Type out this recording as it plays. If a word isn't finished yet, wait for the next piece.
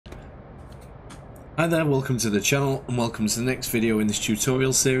Hi there, welcome to the channel and welcome to the next video in this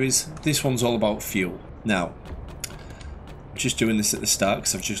tutorial series. This one's all about fuel. Now, I'm just doing this at the start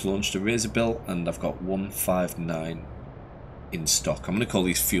because I've just launched a Razor build and I've got 159 in stock. I'm going to call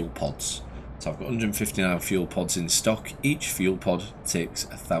these fuel pods. So I've got 159 fuel pods in stock. Each fuel pod takes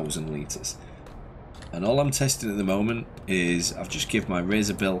 1,000 litres. And all I'm testing at the moment is I've just given my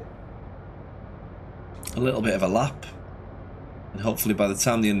Razor build a little bit of a lap. And hopefully by the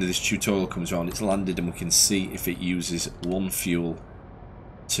time the end of this tutorial comes around, it's landed and we can see if it uses one fuel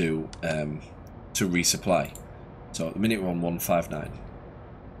to resupply. So at the minute we're on 159.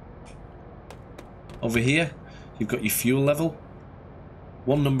 Over here, you've got your fuel level.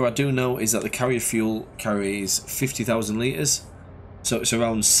 One number I do know is that the carrier fuel carries 50,000 litres. So it's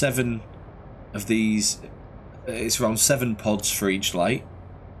around 7 of these. It's around 7 pods for each light.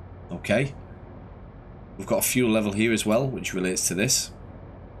 Okay. We've got a fuel level here as well, which relates to this.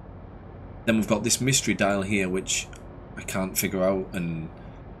 Then we've got this mystery dial here, which I can't figure out. And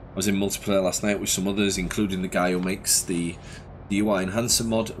I was in multiplayer last night with some others, including the guy who makes the UI enhancer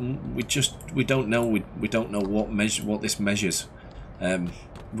mod. And we don't know. We don't know what this measures.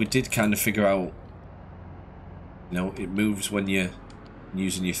 We did kind of figure out. You know, it moves when you're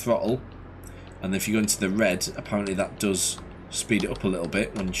using your throttle, and if you go into the red, apparently that does speed it up a little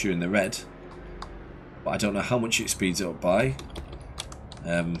bit once you're in the red. But I don't know how much it speeds it up by.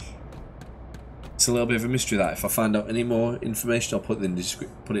 It's a little bit of a mystery that. If I find out any more information, I'll put it in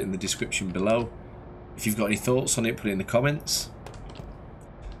the description below. If you've got any thoughts on it, put it in the comments.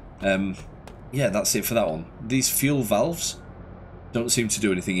 Yeah, that's it for that one. These fuel valves don't seem to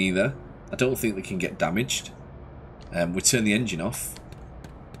do anything either. I don't think they can get damaged. We turn the engine off.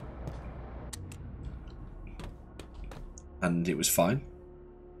 And it was fine.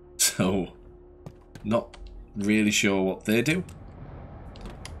 So, not really sure what they do.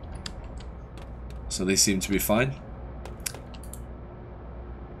 So they seem to be fine.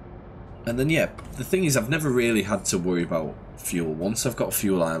 And then yeah, the thing is I've never really had to worry about fuel. Once I've got a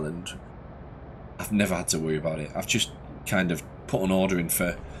fuel island, I've never had to worry about it. I've just kind of put an order in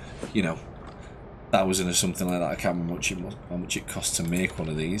for, you know, 1,000 or something like that. I can't remember how much it costs to make one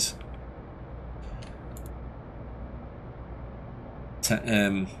of these.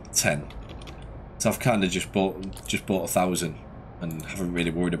 10. So I've kind of just bought 1,000 and haven't really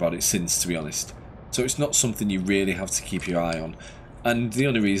worried about it since, to be honest. So it's not something you really have to keep your eye on. And the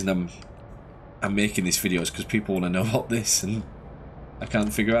only reason I'm making this video is because people want to know about this and I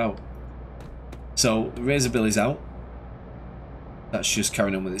can't figure out. So Razor Bill is out. That's just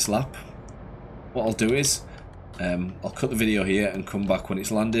carrying on with its lap. What I'll do is I'll cut the video here and come back when it's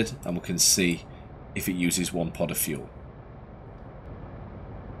landed and we can see if it uses one pod of fuel.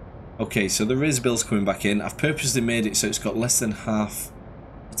 Okay, so the Razor Bill's coming back in. I've purposely made it so it's got less than half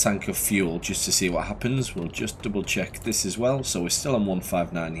a tank of fuel just to see what happens. We'll just double check this as well. So we're still on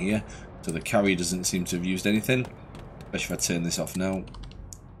 159 here. So the carrier doesn't seem to have used anything. Especially if I turn this off now.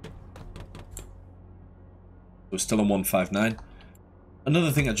 We're still on 159. Another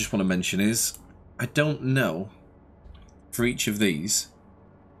thing I just want to mention is I don't know for each of these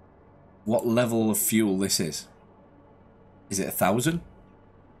what level of fuel this is. Is it 1,000?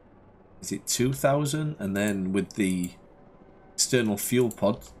 Is it 2,000? And then with the external fuel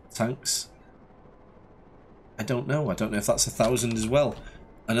pod tanks, I don't know. I don't know if that's 1,000 as well.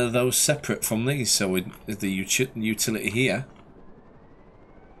 And are those separate from these? So with the utility here,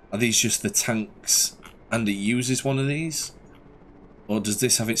 are these just the tanks and it uses one of these? Or does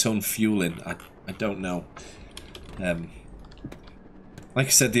this have its own fuel in? I don't know. Like I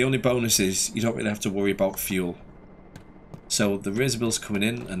said, the only bonus is you don't really have to worry about fuel. So the Razor Bill's coming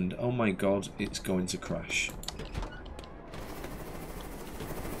in and oh my god, it's going to crash.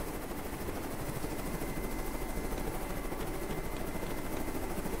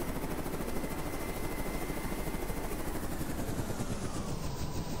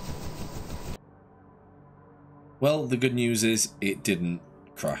 Well, the good news is it didn't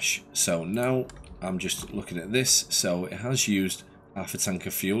crash. So now I'm just looking at this. So it has used half a tank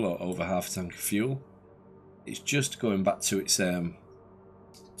of fuel or over half a tank of fuel. It's just going back to its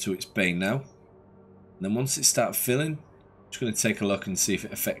bay now. And then once it starts filling, I'm just going to take a look and see if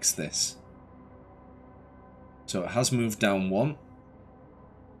it affects this. So it has moved down 1.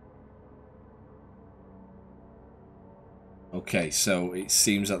 Okay, so it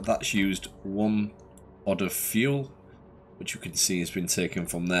seems that that's used 1 pod of fuel, which you can see has been taken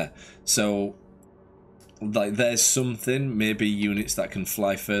from there. So like there's something, maybe units that can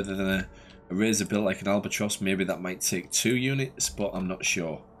fly further than a Razor Bill, like an Albatross, maybe that might take 2 units, but I'm not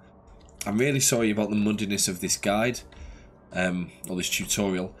sure. I'm really sorry about the muddiness of this guide, or this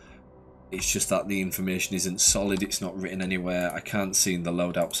tutorial. It's just that the information isn't solid, it's not written anywhere. I can't see in the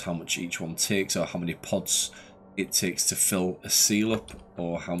loadouts how much each one takes, or how many pods it takes to fill a seal up,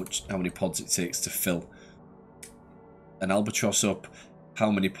 or how many pods it takes to fill an albatross up,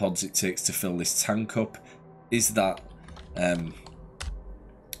 how many pods it takes to fill this tank up. Is that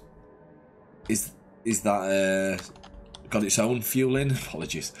got its own fuel in?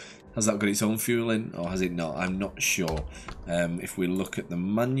 Apologies. Has that got its own fuel in, or has it not? I'm not sure. If we look at the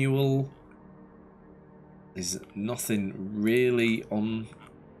manual, there's nothing really on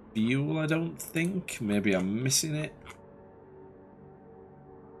fuel, I don't think. Maybe I'm missing it.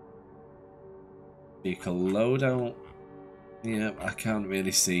 Vehicle loadout. Yeah, I can't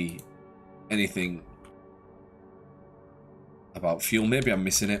really see anything about fuel. Maybe I'm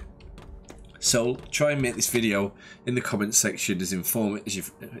missing it. So try and make this video in the comment section as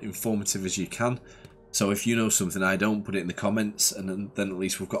informative as you can. So if you know something I don't, put it in the comments, and then at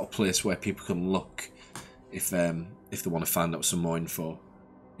least we've got a place where people can look if they want to find out some more info.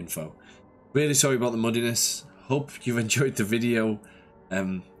 Really sorry about the muddiness. Hope you've enjoyed the video.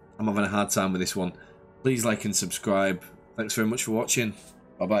 I'm having a hard time with this one. Please like and subscribe. Thanks very much for watching.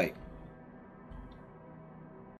 Bye bye.